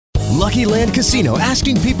Lucky Land Casino,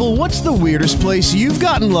 asking people, what's the weirdest place you've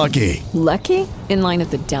gotten lucky? Lucky? In line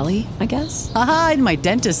at the deli, I guess? Aha, in my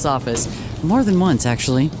dentist's office. More than once,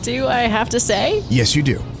 actually. Do I have to say? Yes, you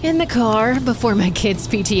do. In the car before my kids'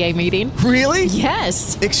 PTA meeting. Really?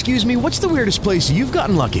 Yes. Excuse me, what's the weirdest place you've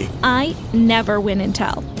gotten lucky? I never win and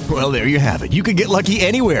tell. Well, there you have it. You can get lucky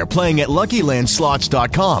anywhere, playing at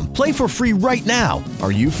LuckyLandSlots.com. Play for free right now.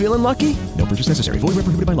 Are you feeling lucky? No purchase necessary. Void where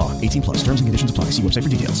prohibited by law. 18 plus. Terms and conditions apply. See website for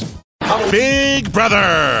details. Big Brother.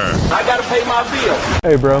 I gotta pay my bill.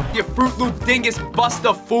 Hey, bro. Your Fruit Loop dingus bust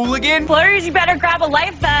a fool again? Flurs, you better grab a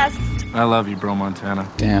life vest. I love you, bro, Montana.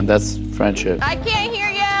 Damn, that's friendship. I can't hear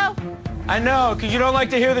you. I know, because you don't like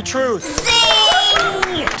to hear the truth.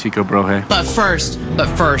 Sing! Chico, bro, hey. But first.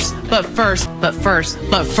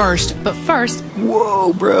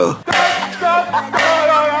 Whoa, bro.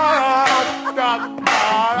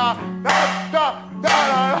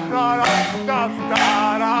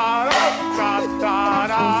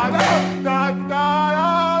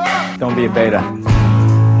 Don't be a beta.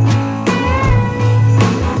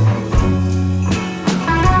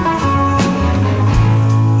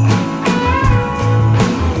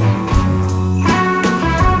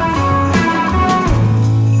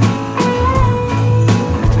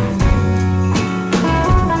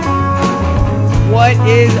 What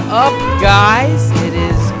is up, guys? It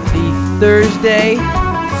is the Thursday /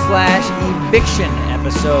 eviction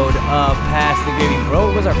episode of Pass the Gravy.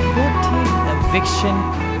 Bro, it was our 14th eviction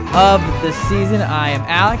of the season. I am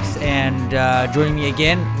Alex, and joining me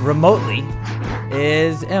again remotely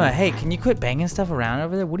is Emma. Hey, can you quit banging stuff around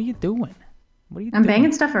over there? What are you doing? I'm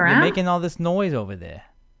banging stuff around? You're making all this noise over there.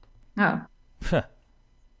 Oh.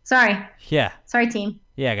 Sorry. Yeah. Sorry, team.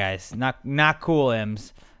 Yeah, guys. Not cool,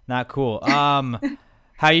 Ems. Not cool.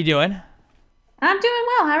 How you doing? I'm doing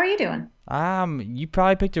well. How are you doing? You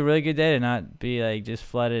probably picked a really good day to not be like just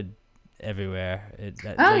flooded everywhere.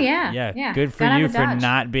 Yeah. Good for you for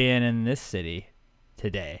not being in this city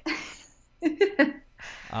today.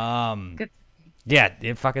 Yeah,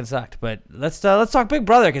 it fucking sucked. But let's talk Big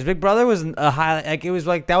Brother, because Big Brother was a highlight. Like, it was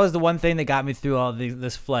like that was the one thing that got me through all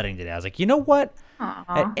this flooding today. I was like, you know what? Aww.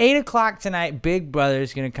 At 8:00 tonight, Big Brother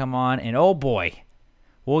is gonna come on, and oh boy,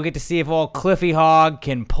 we'll get to see if old Cliffy Hogg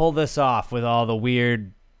can pull this off with all the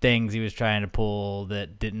weird things he was trying to pull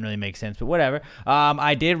that didn't really make sense, but whatever.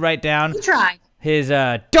 I did write down his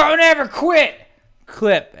 "Don't Ever Quit"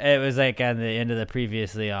 clip. It was like on the end of the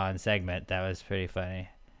previously on segment. That was pretty funny.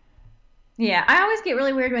 Yeah, I always get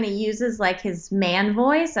really weird when he uses like his man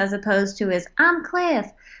voice as opposed to his "I'm Cliff."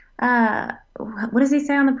 What does he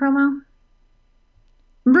say on the promo?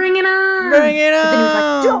 Bring it on! Bring it on! But then he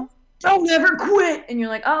was like, don't ever quit! And you're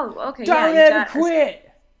like, oh, okay, don't ever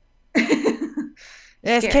quit!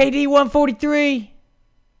 That's KD 143.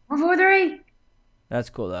 143.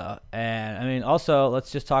 That's cool though. And I mean, also,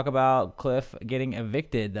 let's just talk about Cliff getting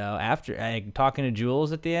evicted though. After talking to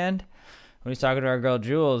Jules at the end, when he's talking to our girl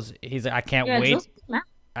Jules, he's like, I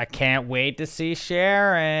can't wait to see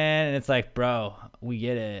Sharon. And it's like, bro, we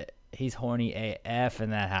get it. He's horny AF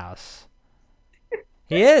in that house.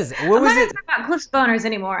 He is. What was it? I'm not talking about Cliff's boners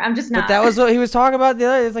anymor. I'm just not. But that was what he was talking about the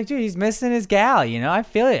other. It's like, dude, he's missing his gal. You know, I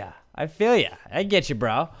feel ya. I get you,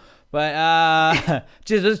 bro. But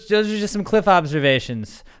those are just some Cliff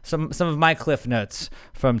observations. Some of my Cliff notes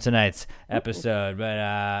from tonight's episode.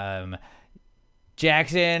 But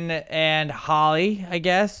Jackson and Holly, I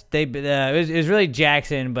guess it was really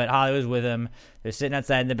Jackson, but Holly was with him. They're sitting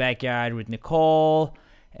outside in the backyard with Nicole.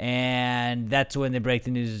 And that's when they break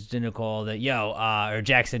the news to Nicole that, or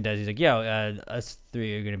Jackson does. He's like, us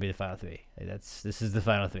three are going to be the final three. Like, this is the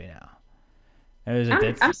final three now. And it was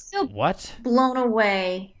like, I'm still blown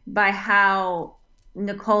away by how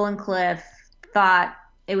Nicole and Cliff thought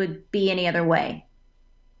it would be any other way.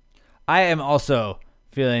 I am also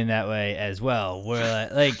feeling that way as well. Where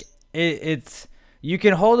like it's you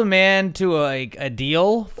can hold a man to a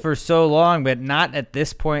deal for so long, but not at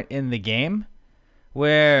this point in the game.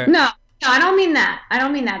 Where No, I don't mean that.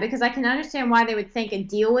 Because I can understand why they would think a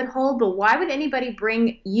deal would hold, but why would anybody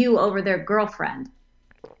bring you over their girlfriend?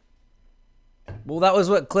 Well, that was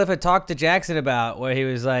what Cliff had talked to Jackson about, where he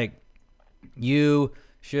was like, you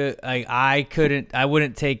should, like, I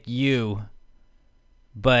wouldn't take you,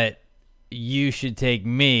 but you should take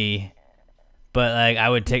me, but like I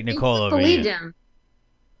would take Nicole over you. Believed him.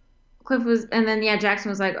 Cliff was, and then Jackson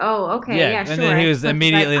was like, "Oh, okay, yeah, sure." And then he was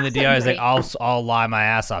immediately in the DR. He's like, "I'll lie my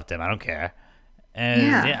ass off to him. I don't care." And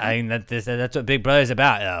I mean that's what Big Brother's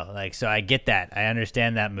about, though. Like, so I get that. I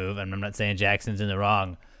understand that move, and I'm not saying Jackson's in the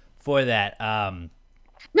wrong for that.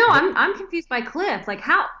 No, I'm confused by Cliff. Like,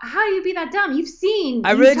 how do you be that dumb? You've seen.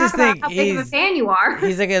 I really you talk just about think how big of a fan you are.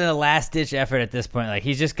 He's like in a last ditch effort at this point. Like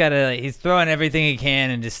he's just gotta. He's throwing everything he can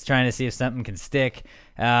and just trying to see if something can stick.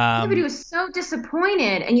 Yeah, but he was so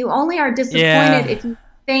disappointed, and you only are disappointed if you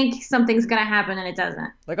think something's gonna happen and it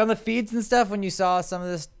doesn't. Like on the feeds and stuff, when you saw some of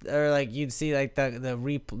this, or like you'd see like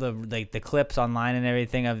the clips online and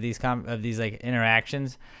everything of these like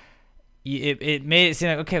interactions. It made it seem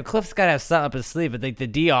like, okay, Cliff's got to have something up his sleeve, but like the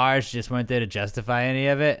DRs just weren't there to justify any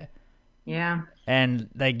of it. Yeah. And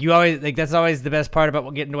like you always that's always the best part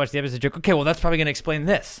about getting to watch the episode. Joke, okay, well that's probably gonna explain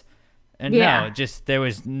this. And no, just there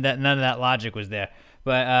was none of that logic was there.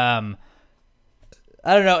 But I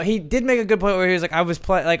don't know. He did make a good point where he was like, I was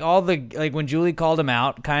playing like all the like when Julie called him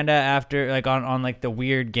out, kind of after like on like the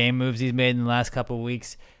weird game moves he's made in the last couple of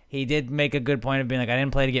weeks. He did make a good point of being like, I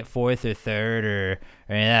didn't play to get fourth or third or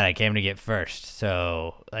any of that. I came to get first.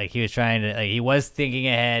 So like he was trying to, like he was thinking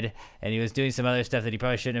ahead and he was doing some other stuff that he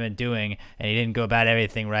probably shouldn't have been doing, and he didn't go about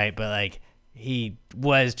everything right. But like he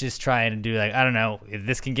was just trying to do like, I don't know, if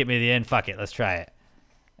this can get me to the end, fuck it, let's try it.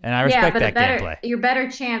 And I respect that gameplay. Your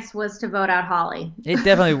better chance was to vote out Holly. It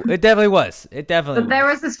definitely was. But there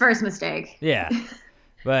was his first mistake. Yeah.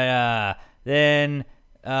 But then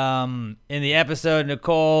in the episode,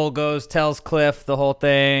 Nicole tells Cliff the whole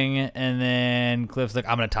thing, and then Cliff's like,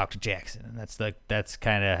 I'm gonna talk to Jackson, and that's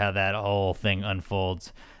kind of how that whole thing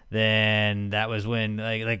unfolds. Then that was when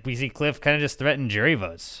like we see Cliff kind of just threaten jury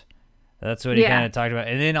votes. That's what he kind of talked about.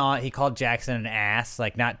 And then he called Jackson an ass,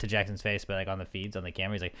 like not to Jackson's face, but like on the feeds on the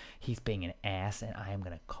camera. He's like, he's being an ass, and I am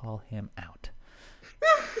gonna call him out.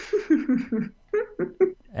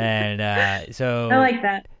 And so I like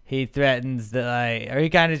that. He threatens that, or he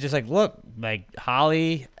kind of just like, look, like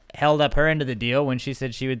Holly held up her end of the deal when she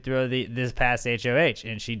said she would throw this past HOH,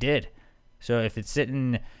 and she did. So if it's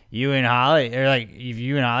sitting you and Holly, or like if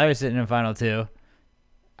you and Holly were sitting in final two,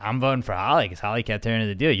 I'm voting for Holly because Holly kept her end of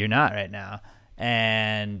the deal. You're not right now.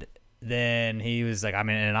 And then he was like, I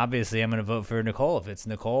mean, and obviously I'm going to vote for Nicole if it's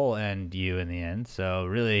Nicole and you in the end. So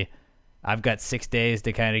really, I've got 6 days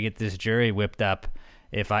to kind of get this jury whipped up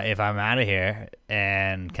if I'm out of here,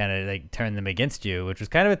 and kind of like turn them against you, which was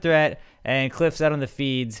kind of a threat. And Cliff said on the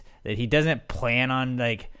feeds that he doesn't plan on,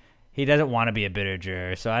 like, he doesn't want to be a bitter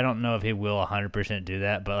juror. So I don't know if he will 100% do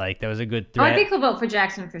that, but like that was a good threat. I think he'll vote for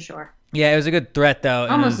Jackson for sure. Yeah, it was a good threat though.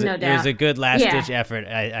 Almost no doubt. It was a good last ditch effort.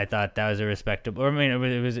 I thought that was a respectable. I mean,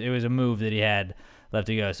 it was a move that he had left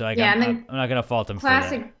to go. So I'm not gonna fault him for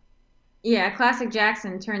that. Yeah, classic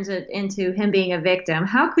Jackson turns it into him being a victim.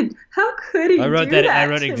 How could he? I wrote do that. I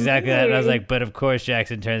wrote exactly that. And I was like, but of course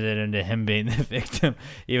Jackson turns it into him being the victim,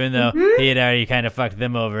 even though he had already kind of fucked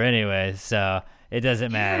them over anyway. So it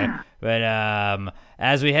doesn't matter. But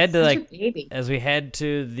as we head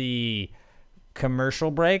to the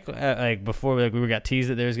commercial break, like before, like we got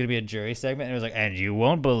teased that there was going to be a jury segment, and it was like, and you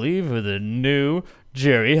won't believe who the new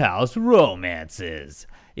Jury House Romance is.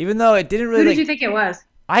 Even though it didn't really. Who did you think it was?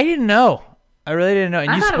 I didn't know. I really didn't know.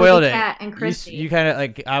 And you spoiled it. Kat and Christy. You kind of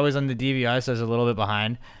like, I was on the DVR, so I was a little bit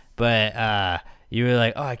behind. But you were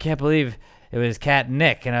like, oh, I can't believe it was Kat and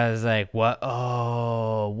Nick. And I was like, what?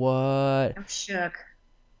 Oh, what? I'm shook.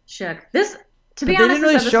 This, to be honest, they didn't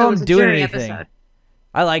really show them doing anything. Episode.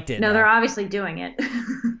 I liked it. No, they're obviously doing it.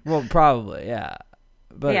 Well, probably, yeah.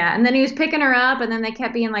 But yeah, and then he was picking her up, and then they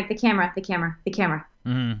kept being like, the camera.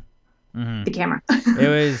 Mm-hmm. The camera.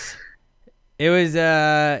 It was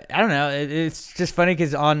I don't know. It's just funny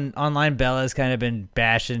because online Bella's kind of been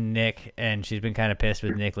bashing Nick, and she's been kind of pissed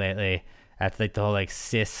with Nick lately after like the whole like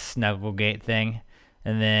cis Snugglegate thing,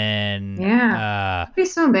 and then I'd be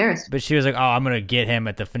so embarrassed. But she was like, "Oh, I'm gonna get him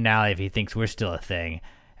at the finale if he thinks we're still a thing,"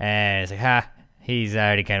 and it's like, he's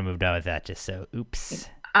already kind of moved on with that. Just so, oops.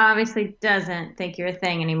 Obviously doesn't think you're a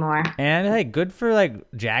thing anymore. And like, good for like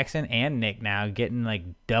Jackson and Nick now getting like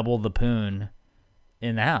double the poon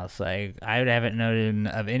in the house. Like, I haven't known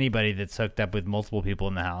of anybody that's hooked up with multiple people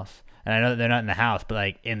in the house. And I know that they're not in the house, but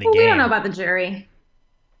like in the game. We don't know about the jury.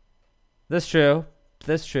 That's true.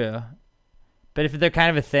 But if they're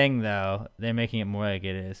kind of a thing, though, they're making it more like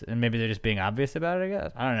it is. And maybe they're just being obvious about it, I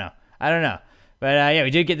guess. I don't know. But we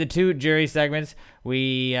did get the 2 jury segments.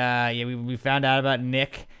 We found out about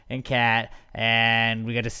Nick and Kat, and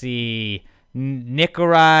we got to see Nick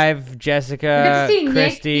arrive, Jessica,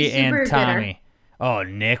 Christy, and Tommy. Bitter. Oh,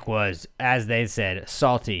 Nick was, as they said,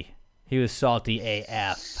 salty. He was salty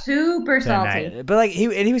AF. Super salty. Tonight. But like he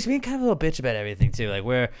was being kind of a little bitch about everything too. Like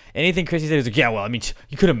where anything Christy said, he was like, yeah, well, I mean,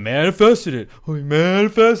 you could have manifested it. Oh, you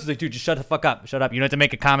manifested. It's like, dude, just shut the fuck up. Shut up. You don't have to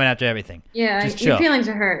make a comment after everything. Yeah, just your chill. feelings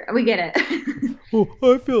are hurt. We get it. Oh,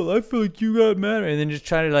 I feel like you got mad at her. And then just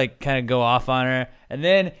try to like kind of go off on her. And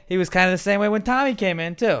then he was kind of the same way when Tommy came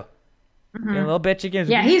in too. Mm-hmm. And a little bitch again.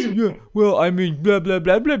 Yeah, he's. Yeah, well, I mean, blah blah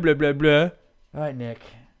blah blah blah blah blah. All right, Nick.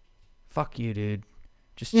 Fuck you, dude.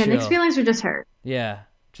 Just chill. Nick's feelings are just hurt. Yeah,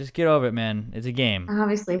 just get over it, man. It's a game.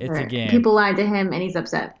 Obviously, it's a game. People lied to him, and he's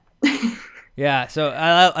upset. Yeah. So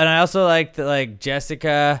I also liked that, like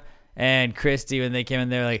Jessica and Christy when they came in,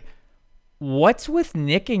 they're like, "What's with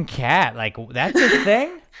Nick and Kat? Like that's a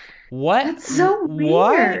thing? What? That's so weird."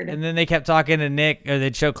 What? And then they kept talking to Nick, or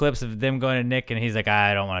they'd show clips of them going to Nick, and he's like,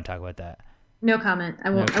 "I don't want to talk about that." No comment.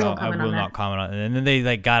 I won't comment on that. I will not comment on it. And then they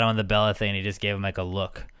like got on the Bella thing, and he just gave him like a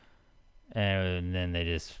look. And then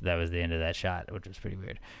that was the end of that shot, which was pretty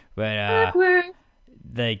weird. But awkward.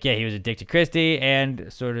 Like, yeah, he was a dick to Christy and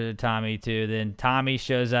sort of to Tommy too. Then Tommy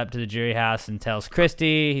shows up to the jury house and tells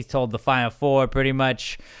Christy he's told the Final Four pretty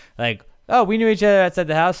much like, oh, we knew each other outside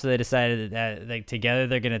the house, so they decided that like together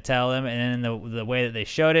they're gonna tell him. And then the way that they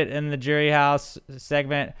showed it in the jury house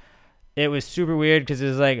segment, it was super weird because it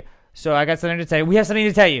was like, so I got something to tell you. We have something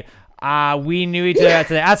to tell you. We knew each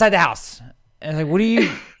other outside the house. And like, what do you?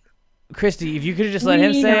 Christy, if you could have just let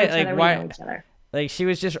him say it, like why? Like she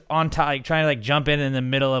was just on top, like trying to like jump in the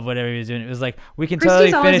middle of whatever he was doing. It was like we can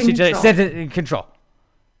Christy's totally finish each other's sentence in control.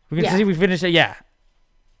 We can see we finish it. Yeah,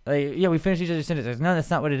 like we finish each other's sentences. No, that's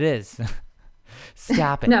not what it is.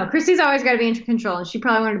 Stop it. No, Christy's always got to be in control, and she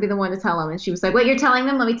probably wanted to be the one to tell him. And she was like, "Wait, you're telling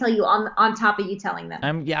them? Let me tell you on top of you telling them."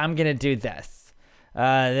 I'm gonna do this.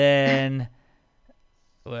 Then.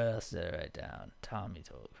 What else did I write down? Tommy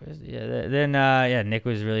told Chris. Yeah. Then Nick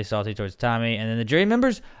was really salty towards Tommy, and then the jury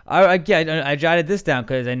members. I jotted this down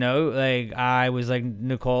because I know, like, I was like,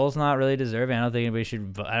 Nicole's not really deserving. I don't think anybody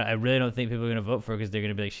should. I really don't think people are gonna vote for her because they're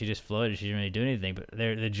gonna be like, she just floated. She didn't really do anything. But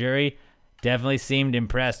the jury definitely seemed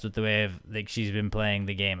impressed with the way like she's been playing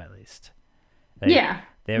the game at least. Like, yeah,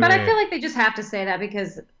 but I feel like they just have to say that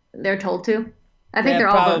because they're told to. I think they're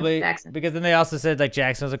all probably Jackson. Because then they also said like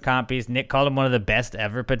Jackson was a comp piece. Nick called him one of the best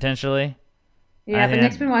ever potentially. Yeah, but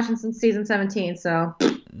Nick's been watching since season 17, so.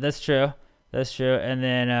 That's true. And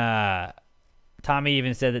then Tommy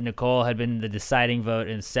even said that Nicole had been the deciding vote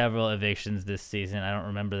in several evictions this season. I don't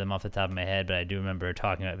remember them off the top of my head, but I do remember her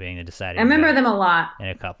talking about being the deciding vote. I remember them a lot. In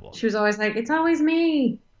a couple. She was always like, "It's always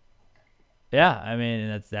me." Yeah, I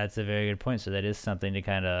mean that's a very good point. So that is something to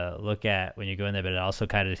kind of look at when you go in there. But it also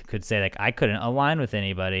kind of could say like I couldn't align with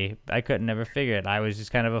anybody. I couldn't never figure it. I was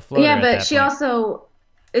just kind of a floater. Yeah, but she also,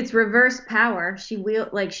 it's reverse power. She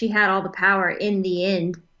had all the power in the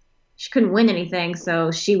end. She couldn't win anything,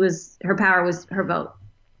 so her power was her vote.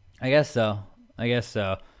 I guess so.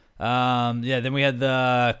 Then we had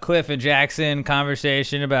the Cliff and Jackson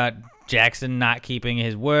conversation about Jackson not keeping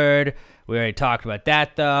his word. We already talked about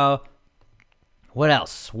that though. What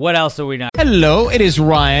else? What else are we not? Hello, it is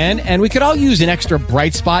Ryan, and we could all use an extra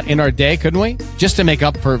bright spot in our day, couldn't we? Just to make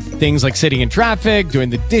up for things like sitting in traffic, doing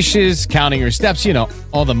the dishes, counting your steps,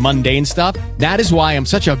 all the mundane stuff. That is why I'm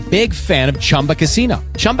such a big fan of Chumba Casino.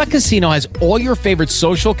 Chumba Casino has all your favorite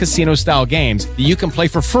social casino-style games that you can play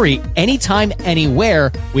for free anytime,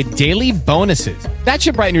 anywhere with daily bonuses. That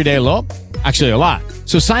should brighten your day a little. Actually, a lot.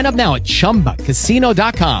 So sign up now at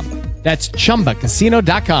ChumbaCasino.com. That's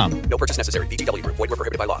ChumbaCasino.com. No purchase necessary. VGW Group. Void where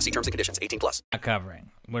prohibited by law. See terms and conditions. 18+. Not covering.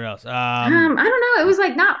 What else? I don't know. It was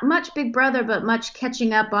like not much Big Brother, but much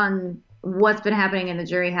catching up on what's been happening in the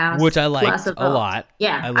jury house. Which I liked a lot.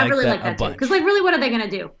 Yeah, I really like that too. Because like, really, what are they gonna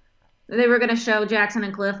do? They were gonna show Jackson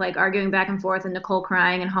and Cliff like arguing back and forth, and Nicole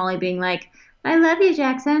crying, and Holly being like, "I love you,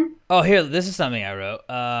 Jackson." Oh, here, this is something I wrote.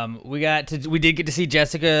 We did get to see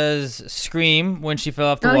Jessica's scream when she fell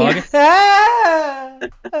off the log. Yeah.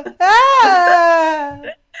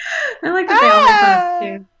 I like that they all made fun of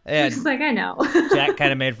her too. Yeah, just like, I know. Jack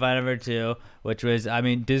kind of made fun of her too, which was, I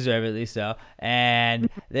mean, deservedly so. And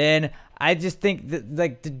then I just think that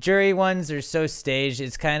like the jury ones are so staged.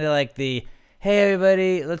 It's kind of like the, hey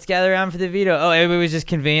everybody, let's gather around for the veto. Oh, everybody was just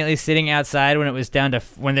conveniently sitting outside when it was down to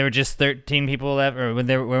when there were just 13 people left, or when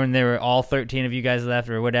there were all 13 of you guys left,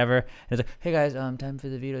 or whatever. And it's like, hey guys, time for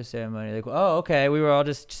the veto ceremony. Like, oh, okay, we were all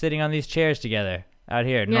just sitting on these chairs together out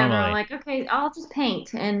here. Yeah, normally. they're like, okay, I'll just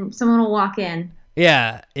paint, and someone will walk in.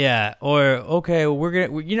 Yeah. Or okay, we're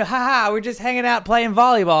gonna, we're just hanging out playing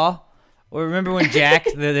volleyball. Or remember when Jack,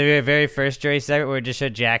 the very first jury segment, where it just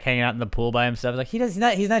showed Jack hanging out in the pool by himself? Like he's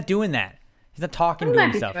not doing that. He's not talking to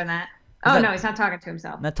himself. Doing that. Oh, no, he's not talking to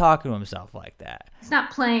himself. Not talking to himself like that. He's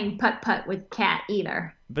not playing putt-putt with Cat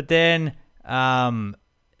either. But then,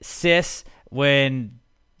 Sis, when,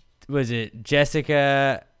 was it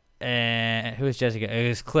Jessica, and who was Jessica? It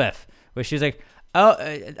was Cliff, where she was like,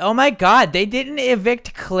 oh my God, they didn't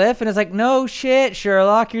evict Cliff. And it's like, no shit,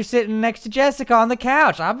 Sherlock, you're sitting next to Jessica on the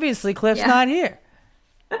couch. Obviously, Cliff's not here.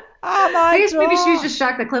 Oh my I guess God. maybe she was just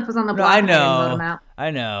shocked that Cliff was on the block. I know, and vote him out.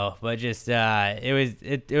 I know, but just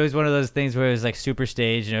it was one of those things where it was like super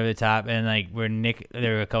staged and over the top, and like where Nick,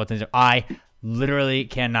 there were a couple things. I literally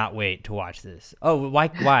cannot wait to watch this. Oh, why?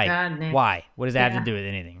 God, Nick. Why? What does that have to do with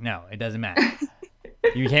anything? No, it doesn't matter.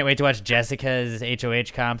 You can't wait to watch Jessica's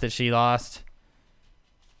HOH comp that she lost.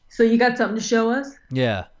 So you got something to show us?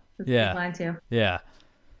 Yeah, yeah, Mine too. yeah.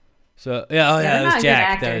 So that was not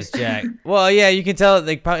Jack. good That was actors. Jack. Well, yeah, you can tell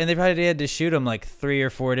they probably had to shoot him like 3 or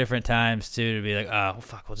 4 different times too to be like, oh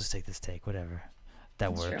fuck, we'll just take this take, whatever.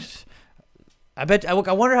 That That's works. True.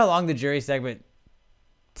 I wonder how long the jury segment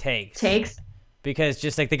takes. Because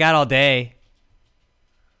just like they got all day.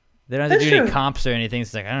 They don't have to do any comps or anything. So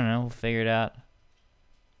it's like, I don't know, we'll figure it out.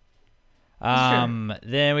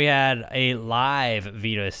 Then we had a live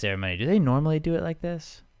veto ceremony. Do they normally do it like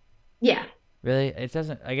this? Yeah. Really? It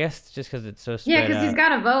doesn't. I guess just because it's so spread Yeah, because he's out. got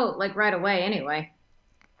to vote like right away anyway.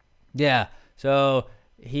 Yeah. So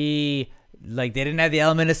they didn't have the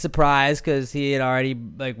element of surprise because he had already,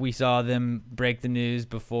 like, we saw them break the news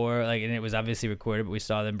before, like, and it was obviously recorded, but we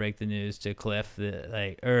saw them break the news to Cliff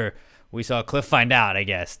or we saw Cliff find out, I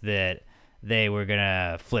guess, that they were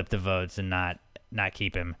gonna flip the votes and not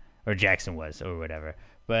keep him, or Jackson was, or whatever.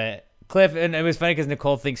 But Cliff, and it was funny because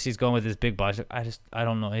Nicole thinks she's going with this big boss. I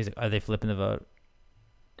don't know. He's like, are they flipping the vote?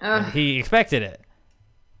 He expected it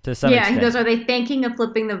to some extent. Yeah, he goes, are they thinking of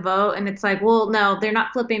flipping the vote? And it's like, well, no, they're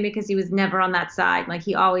not flipping because he was never on that side. Like,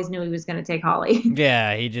 he always knew he was going to take Holly.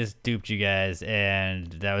 Yeah, he just duped you guys,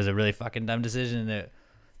 and that was a really fucking dumb decision that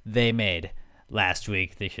they made last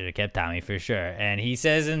week. They should have kept Tommy for sure. And he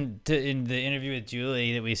says in the interview with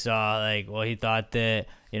Julie that we saw, like, well, he thought that,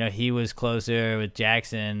 he was closer with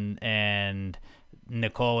Jackson and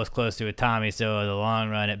Nicole was closer with Tommy, so in the long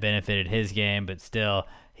run it benefited his game, but still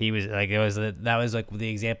he was like, that was like the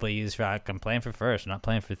example he used for, I'm playing for first, I'm not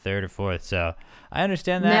playing for third or fourth. So I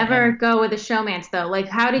understand that. Never go with a showmance though. Like,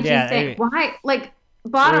 how did you think? Why? Like,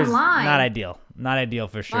 bottom line. Not ideal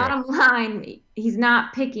for sure. Bottom line, he's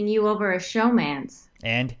not picking you over a showmance.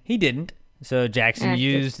 And he didn't. So Jackson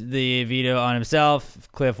used the veto on himself.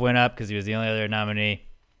 Cliff went up because he was the only other nominee.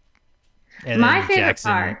 And my then favorite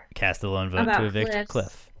Jackson part cast the lone vote to evict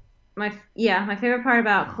Cliff. My favorite part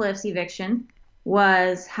about Cliff's eviction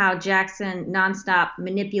was how Jackson nonstop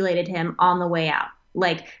manipulated him on the way out.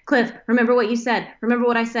 Like, Cliff, remember what you said. Remember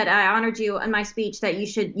what I said. I honored you in my speech that you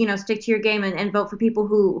should, stick to your game and vote for people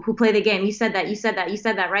who play the game. You said that,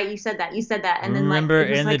 right? You said that. And then remember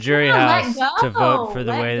in the jury house to vote for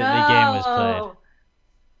the way that the game was played.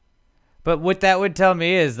 But what that would tell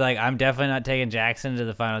me is, like, I'm definitely not taking Jackson to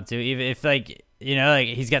the final two, even if, like,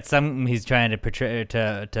 he's got something he's trying to portray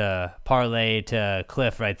to parlay to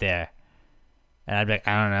Cliff right there. And I'd be like,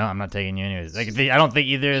 I don't know, I'm not taking you anyways. Like, I don't think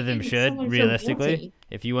either of them should, realistically.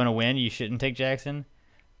 If you want to win, you shouldn't take Jackson.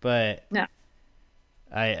 But no,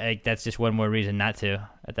 I that's just one more reason not to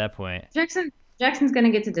at that point. Jackson's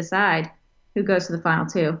gonna get to decide who goes to the final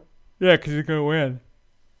two. Yeah, because he's gonna win.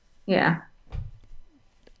 Yeah.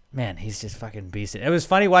 Man, he's just fucking beast. It was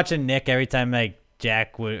funny watching Nick every time like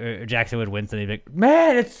Jackson would win something. He'd be like,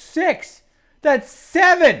 man, it's 6. That's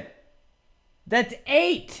 7. That's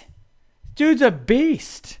 8. Dude's a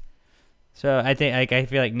beast. So I think I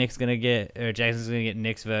feel like Nick's gonna get, or Jackson's gonna get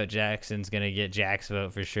Nick's vote. Jackson's gonna get Jack's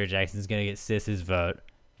vote for sure. Jackson's gonna get Sis's vote.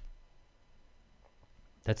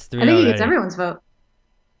 That's 3. I think he gets everyone's vote.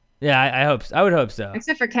 Yeah, I hope. I would hope so.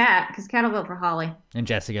 Except for Kat, because Kat will vote for Holly. And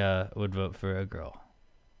Jessica would vote for a girl.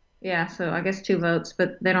 Yeah, so I guess 2 votes,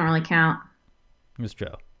 but they don't really count. It's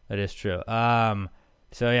true. That is true.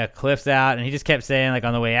 So yeah, Cliff's out, and he just kept saying, like,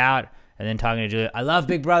 on the way out, and then talking to Julia, I love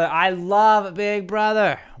Big Brother. I love Big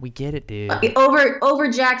Brother. We get it, dude.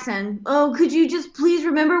 Over Jackson. Oh, could you just please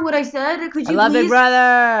remember what I said? Could you I love please? Big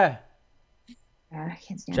Brother. God, I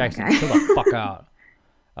can't stand Jackson, that guy. chill the fuck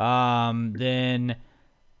out. Then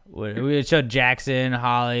we showed Jackson,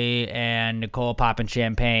 Holly, and Nicole popping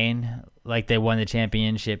champagne like they won the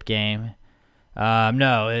championship game.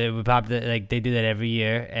 No, we popped like they do that every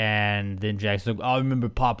year, and then Jackson's like, I remember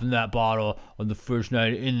popping that bottle on the first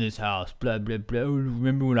night in this house. Blah blah blah.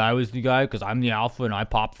 Remember when I was the guy? Because I'm the alpha, and I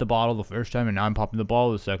popped the bottle the first time, and now I'm popping the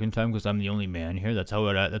bottle the second time because I'm the only man here. That's how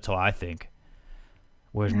I think.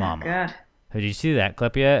 Where's Mama? God. Did you see that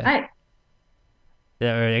clip yet?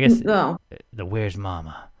 Or I guess No. the Where's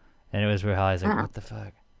Mama, and it was where Holly's like, what the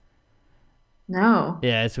fuck? No.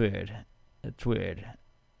 Yeah, it's weird. It's weird.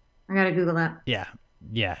 I gotta Google that. Yeah.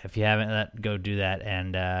 If you haven't, go do that,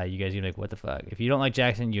 and you guys are gonna be like, what the fuck? If you don't like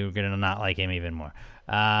Jackson, you're gonna not like him even more.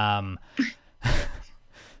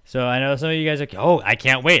 So I know some of you guys are like, oh, I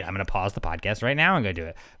can't wait. I'm gonna pause the podcast right now and go do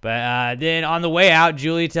it. But then on the way out,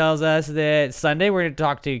 Julie tells us that Sunday we're gonna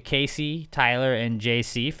talk to Casey, Tyler, and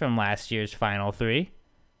JC from last year's Final 3.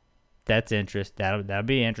 That's interesting. That'll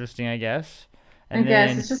be interesting, I guess. And I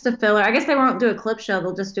guess it's just a filler. I guess they won't do a clip show.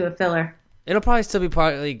 They'll just do a filler. It'll probably still be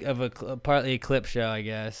partly a clip show, I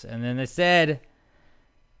guess. And then they said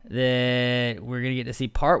that we're gonna get to see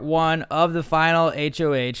part 1 of the final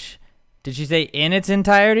HOH. Did she say in its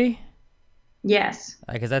entirety? Yes.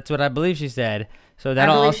 Because that's what I believe she said. So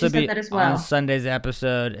that'll also be well. on Sunday's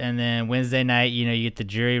episode, and then Wednesday night, you get the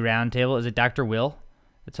jury roundtable. Is it Dr. Will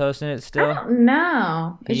that's hosting it still? I don't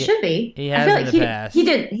know. It should be. He has I feel in like the past. He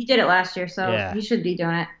did it last year, so Yeah. he should be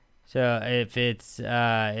doing it. So if it's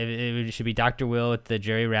it should be Dr. Will with the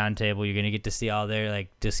jury roundtable. You're gonna get to see all their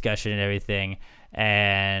discussion and everything,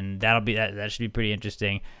 and that should be pretty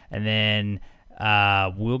interesting. And then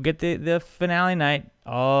we'll get the finale night,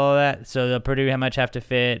 all that. So they'll pretty much have to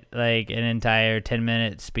fit an entire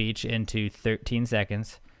 10-minute speech into 13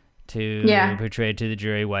 seconds to portray to the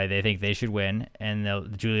jury why they think they should win. And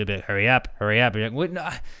Julie will be like, hurry up. You're like, what? No,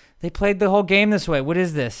 they played the whole game this way. What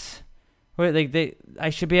is this? I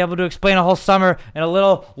should be able to explain a whole summer in a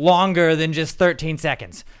little longer than just 13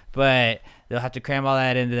 seconds. But they'll have to cram all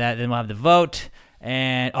that into that. Then we'll have the vote.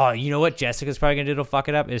 And, you know what Jessica's probably going to do to fuck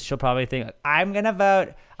it up is she'll probably think, I'm going to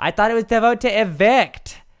vote. I thought it was to vote to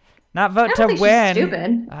evict, not vote to win. She's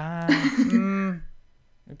stupid.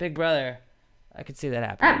 Big Brother. I could see that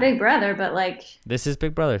happening. Not Big Brother, but This is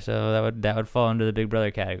Big Brother, so that would fall into the Big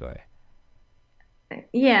Brother category.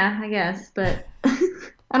 Yeah, I guess, but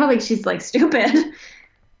I don't think she's stupid.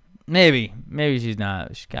 Maybe she's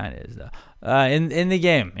not. She kind of is though. In the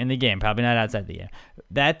game, probably not outside the game.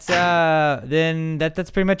 That's then that's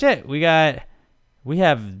pretty much it. We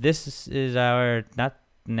have this is our not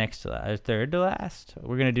next to last, our third to last.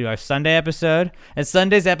 We're gonna do our Sunday episode, and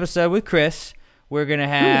Sunday's episode with Chris. We're gonna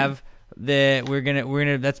have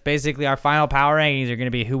that's basically our final power rankings are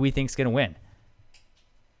gonna be who we think's gonna win.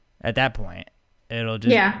 At that point, it'll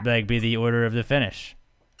just be the order of the finish.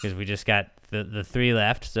 Because we just got the 3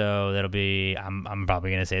 left, so that'll be. I'm probably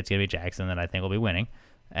gonna say it's gonna be Jackson that I think will be winning,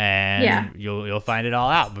 and you'll find it all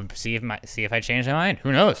out. But see if I change my mind.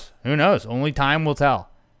 Who knows? Only time will tell.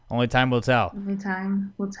 Only time will tell.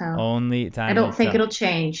 I don't think it'll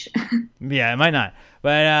change. Yeah, it might not.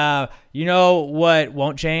 But you know what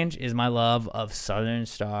won't change is my love of Southern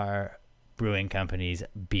Star Brewing Company's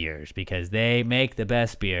beers, because they make the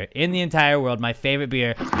best beer in the entire world. My favorite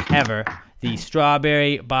beer ever. The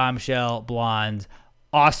Strawberry Bombshell Blondes.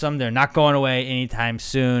 Awesome. They're not going away anytime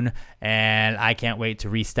soon, and I can't wait to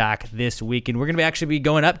restock this weekend. We're going to actually be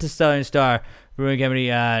going up to Southern Star Brewing Company,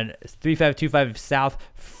 3525 South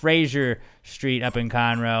Fraser Street up in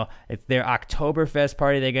Conroe. It's their Oktoberfest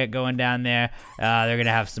party they got going down there. They're going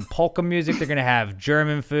to have some polka music. They're going to have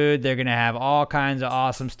German food. They're going to have all kinds of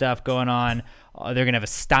awesome stuff going on. They're going to have a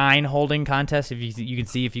Stein holding contest. If you can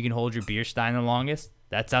see if you can hold your beer stein the longest.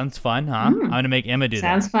 That sounds fun, huh? I'm going to make Emma do that.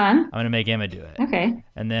 Sounds fun. I'm going to make Emma do it. Okay.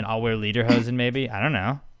 And then I'll wear lederhosen maybe. I don't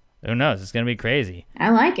know. Who knows? It's going to be crazy. I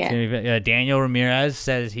like it. Daniel Ramirez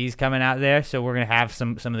says he's coming out there, so we're going to have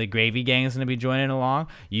some of the Gravy Gang's going to be joining along.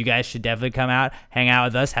 You guys should definitely come out, hang out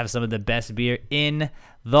with us, have some of the best beer in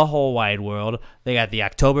the whole wide world. They got the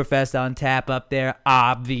Oktoberfest on tap up there,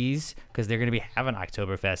 obvious, because they're going to be having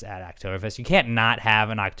Oktoberfest at Oktoberfest. You can't not have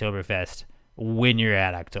an Oktoberfest when you're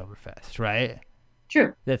at Oktoberfest, right?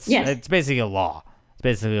 True. It's basically a law.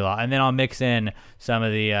 And then I'll mix in some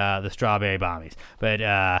of the strawberry bombies. But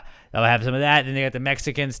I'll have some of that. Then they got the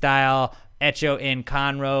Mexican style Echo in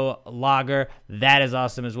Conroe lager. That is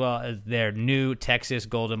awesome, as well as their new Texas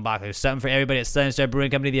Golden Bock. There's something for everybody at Southern Star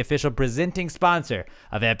Brewing Company, the official presenting sponsor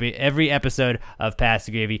of every episode of Pass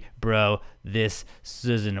the Gravy Bro this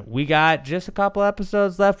season. We got just a couple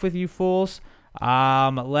episodes left with you fools.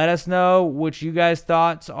 Let us know what you guys'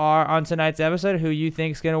 thoughts are on tonight's episode, who you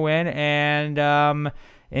think's gonna win, and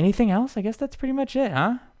anything else. I guess that's pretty much it,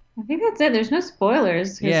 huh? I think that's it. There's no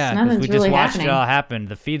spoilers. Yeah, because we just watched it all happen.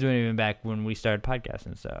 The feeds weren't even back when we started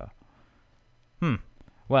podcasting, so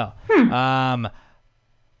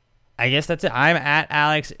I guess that's it. I'm at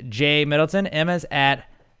Alex J Middleton. Emma's at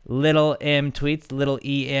Little M Tweets, Little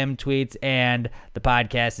EM Tweets, and the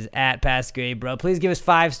podcast is at Pass Grade Bro. Please give us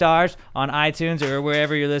 5 stars on iTunes or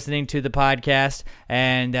wherever you're listening to the podcast.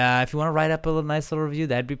 And if you want to write up a nice little review,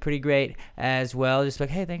 that'd be pretty great as well. Just like,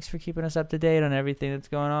 hey, thanks for keeping us up to date on everything that's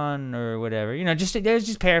going on or whatever.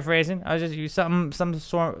 Just paraphrasing. I was just use some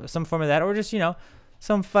form of that, or just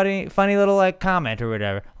some funny little like comment or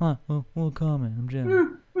whatever. Little comment. I'm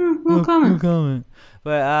Jim. Little comment.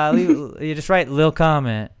 But you just write little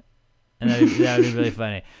comment, and that would be really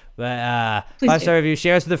funny. But 5-star review,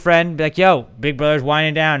 share us with a friend. Be like, yo, Big Brother's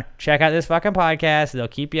winding down. Check out this fucking podcast. They'll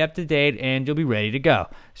keep you up to date, and you'll be ready to go.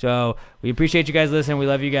 So we appreciate you guys listening. We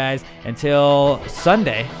love you guys. Until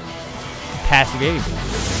Sunday, pass the gravy.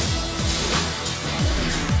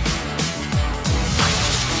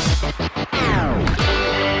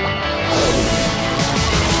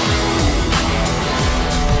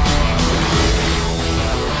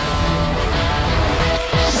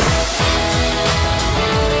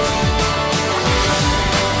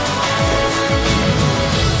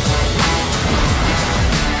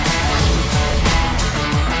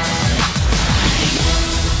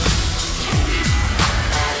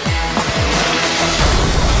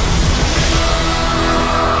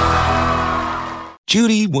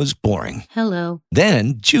 Judy was boring. Hello.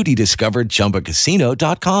 Then Judy discovered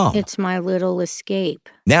ChumbaCasino.com. It's my little escape.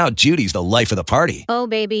 Now Judy's the life of the party. Oh,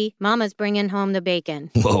 baby, mama's bringing home the bacon.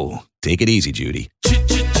 Whoa, take it easy, Judy.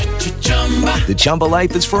 The Chumba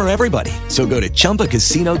life is for everybody. So go to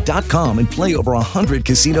ChumbaCasino.com and play over 100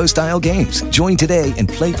 casino-style games. Join today and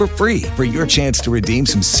play for free for your chance to redeem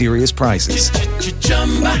some serious prizes.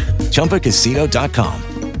 ChumbaCasino.com.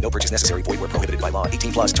 No purchase necessary. Void where prohibited by law.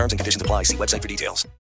 18+ terms and conditions apply. See website for details.